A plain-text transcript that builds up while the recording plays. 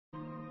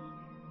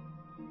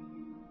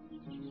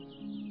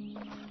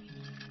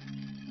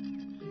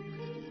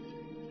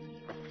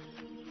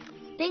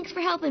Thanks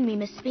for helping me,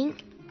 Miss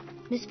Spink.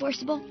 Miss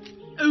Forcible?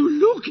 Oh,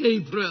 look,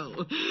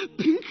 April.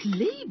 Pink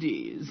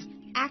ladies.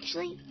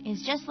 Actually,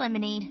 it's just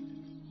lemonade.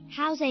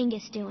 How's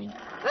Angus doing?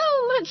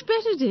 Oh, much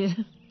better, dear.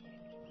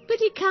 But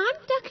he can't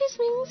duck his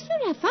wings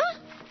forever.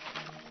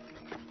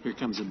 Here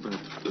comes a bird.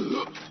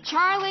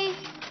 Charlie?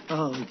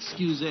 Oh,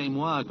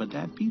 excusez-moi, but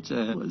that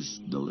pizza was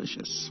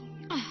delicious.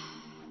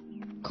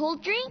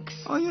 Cold drinks?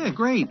 Oh, yeah,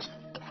 great.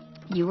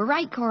 You were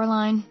right,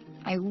 Coraline.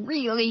 I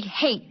really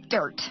hate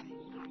dirt.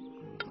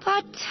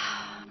 But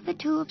the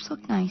tulips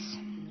look nice.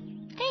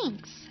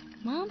 Thanks,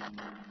 Mom.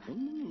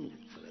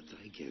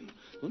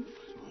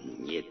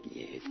 Нет.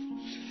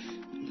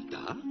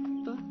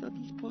 That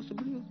is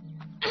possible.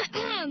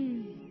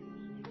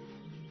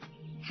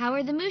 How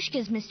are the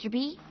Mushkas, Mr.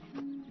 B?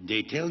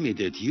 They tell me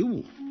that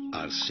you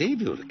are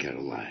savior,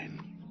 Caroline.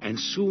 And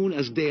soon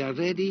as they are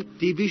ready,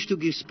 they wish to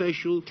give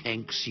special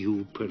thanks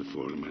you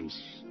performance.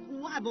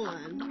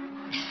 Wybie,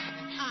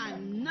 I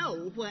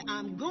know where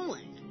I'm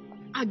going.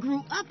 I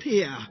grew up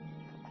here.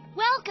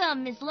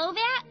 Welcome, Miss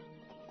Lowbat.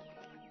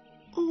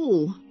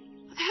 Oh,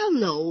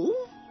 hello.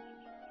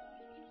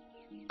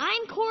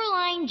 I'm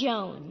Coraline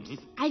Jones.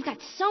 I've got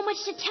so much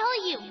to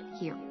tell you.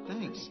 Here,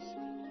 thanks.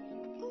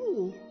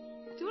 Oh,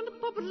 Do you want to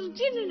pop a little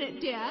gin in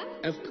it, dear?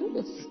 Of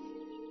course.